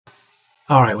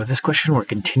All right, with this question, we're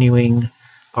continuing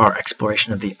our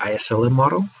exploration of the ISLM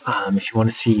model. If you want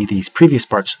to see these previous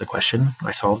parts of the question,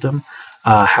 I solved them,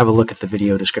 have a look at the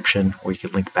video description where you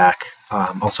can link back.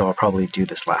 Also, I'll probably do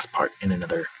this last part in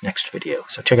another next video,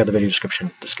 so check out the video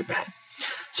description to skip ahead.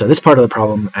 So this part of the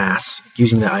problem asks,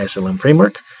 using the ISLM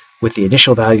framework, with the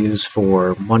initial values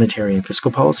for monetary and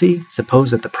fiscal policy,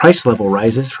 suppose that the price level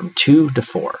rises from 2 to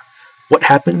 4. What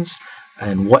happens?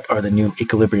 And what are the new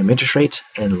equilibrium interest rates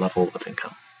and level of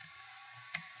income?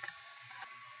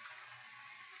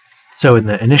 So in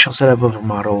the initial setup of a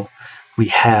model, we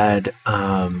had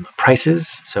prices,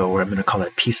 so I'm going to call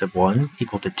that P sub 1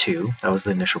 equal to 2. That was the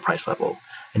initial price level.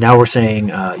 And now we're saying,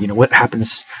 what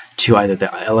happens to either the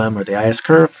LM or the IS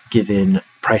curve given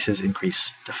prices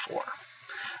increase to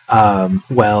 4?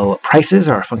 Well, prices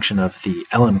are a function of the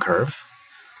LM curve,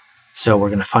 so we're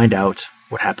going to find out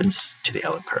what happens to the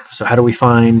LM curve. So how do we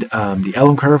find the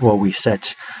LM curve? Well, we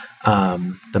set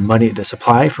the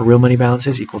supply for real money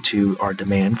balances equal to our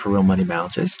demand for real money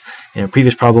balances. In a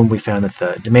previous problem, we found that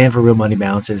the demand for real money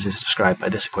balances is described by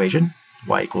this equation,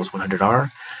 y equals 100R,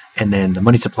 and then the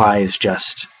money supply is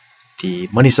just the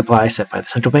money supply set by the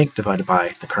central bank divided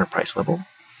by the current price level.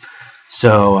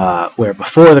 So where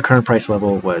before the current price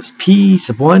level was P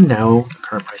sub 1, now the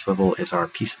current price level is our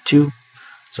P sub 2.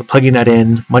 So plugging that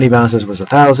in, money balances was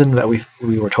 1,000 that we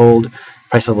were told.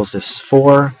 Price level is this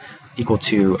 4 equal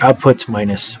to output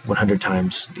minus 100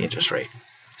 times the interest rate.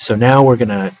 So now we're going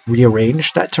to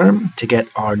rearrange that term to get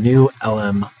our new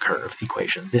LM curve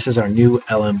equation. This is our new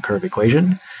LM curve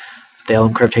equation. The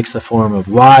LM curve takes the form of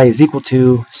y is equal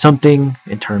to something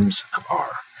in terms of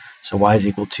r. So y is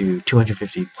equal to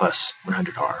 250 plus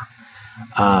 100r.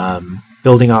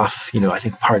 Building off, I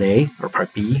think part A or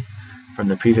part B from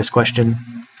the previous question,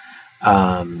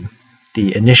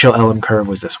 the initial LM curve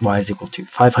was this y is equal to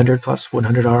 500 plus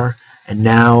 100r, and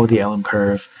now the LM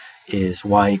curve is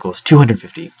y equals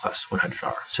 250 plus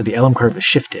 100r. So the LM curve is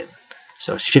shifted,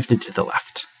 so it's shifted to the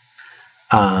left.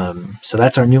 So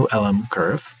that's our new LM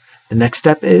curve. The next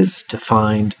step is to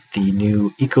find the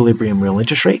new equilibrium real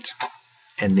interest rate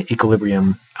and the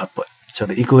equilibrium output. So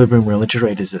the equilibrium real interest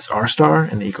rate is this r star,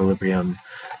 and the equilibrium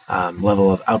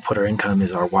level of output or income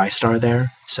is our y star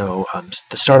there. So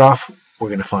to start off, we're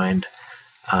going to find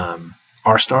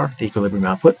r star, the equilibrium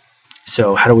output.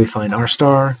 So how do we find r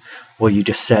star? Well, you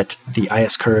just set the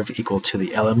IS curve equal to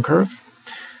the LM curve.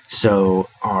 So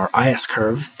our IS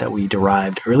curve that we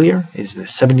derived earlier is the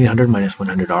 1700 minus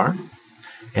 100r.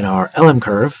 And our LM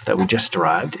curve that we just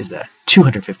derived is that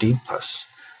 250 plus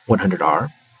 100r.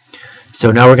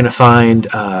 So now we're going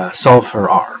to solve for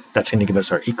r. That's going to give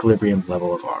us our equilibrium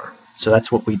level of r. So that's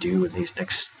what we do in these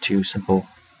next two simple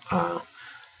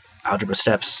algebra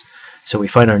steps. So we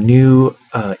find our new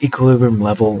equilibrium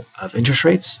level of interest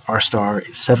rates. R star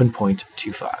is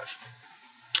 7.25.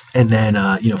 And then,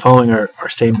 following our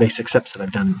same basic steps that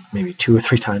I've done maybe 2 or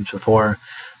 3 times before,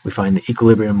 we find the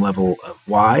equilibrium level of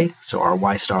y. So our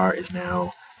y star is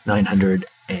now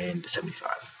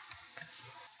 975.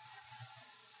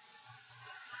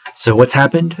 So what's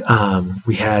happened?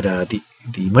 We had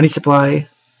the money supply,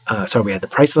 we had the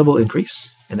price level increase,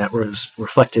 and that was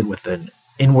reflected with an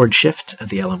inward shift of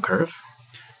the LM curve.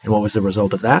 And what was the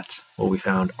result of that? Well, we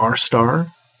found R star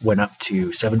went up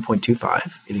to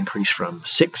 7.25. It increased from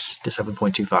 6 to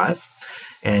 7.25.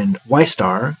 And Y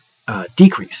star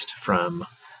decreased from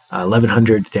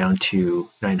 1100 down to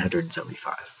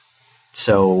 975.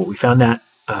 So we found that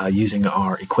using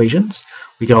our equations.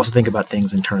 We could also think about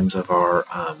things in terms of our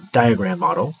diagram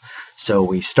model. So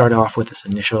we start off with this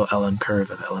initial LM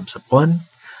curve of LM sub 1,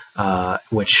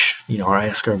 which, our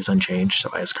IS curve is unchanged,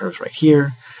 so IS curve is right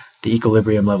here. The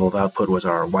equilibrium level of output was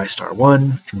our Y star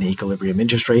 1, and the equilibrium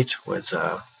interest rate was,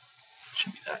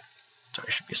 should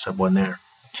be sub 1 there.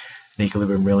 The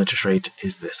equilibrium real interest rate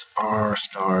is this R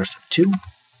star sub 2.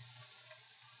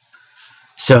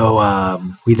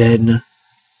 So we then,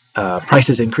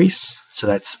 prices increase, so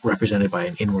that's represented by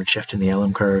an inward shift in the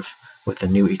LM curve with the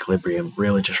new equilibrium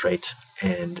real interest rate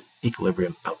and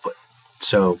equilibrium output.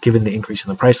 So given the increase in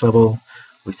the price level,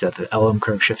 we said the LM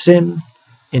curve shifts in,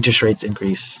 interest rates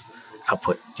increase,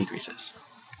 output decreases.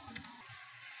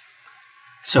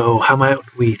 So how might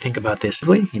we think about this?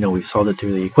 We've solved it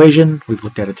through the equation, we've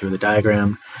looked at it through the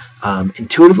diagram.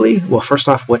 Intuitively, well, first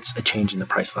off, what's a change in the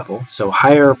price level? So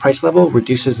higher price level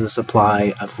reduces the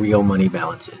supply of real money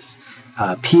balances.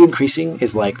 P increasing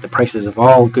is like the prices of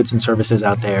all goods and services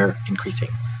out there increasing,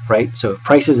 right? So if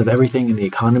prices of everything in the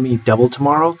economy double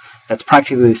tomorrow, that's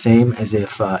practically the same as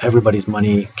if everybody's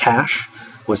money, cash,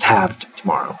 was halved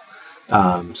tomorrow.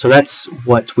 So that's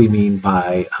what we mean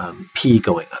by P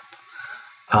going up.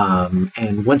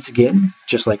 And once again,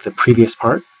 just like the previous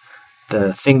part,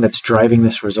 the thing that's driving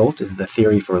this result is the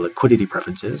theory for liquidity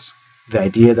preferences. The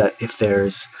idea that if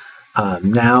there's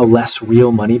now less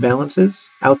real money balances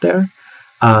out there,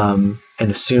 and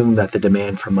assume that the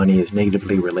demand for money is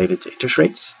negatively related to interest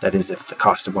rates. That is, if the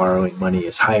cost of borrowing money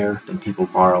is higher, then people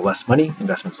borrow less money,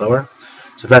 investments lower.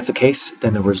 So if that's the case,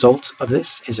 then the result of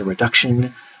this is a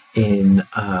reduction in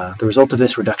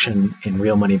reduction in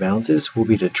real money balances will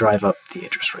be to drive up the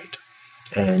interest rate.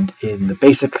 And in the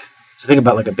basic, so think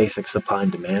about like a basic supply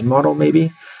and demand model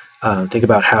maybe. Think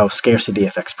about how scarcity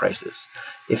affects prices.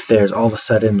 If there's all of a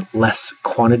sudden less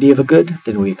quantity of a good,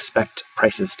 then we expect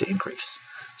prices to increase.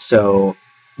 So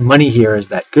money here is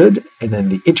that good, and then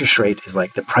the interest rate is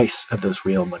like the price of those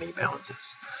real money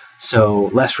balances.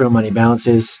 So less real money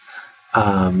balances,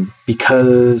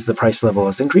 because the price level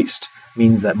has increased,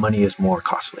 means that money is more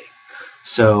costly.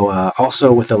 So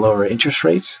also with a lower interest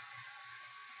rate,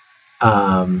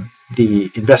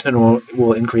 the investment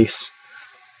will increase.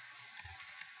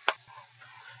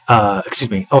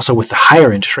 Also with the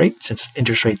higher interest rate, since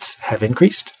interest rates have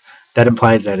increased, that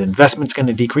implies that investment's going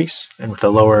to decrease, and with a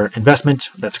lower investment,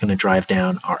 that's going to drive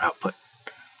down our output.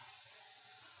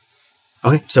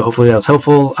 Okay, so hopefully that was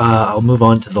helpful. I'll move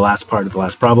on to the last part of the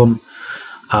last problem.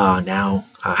 Now,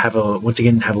 once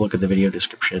again, have a look at the video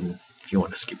description if you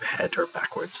want to skip ahead or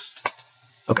backwards.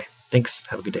 Okay, thanks.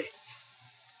 Have a good day.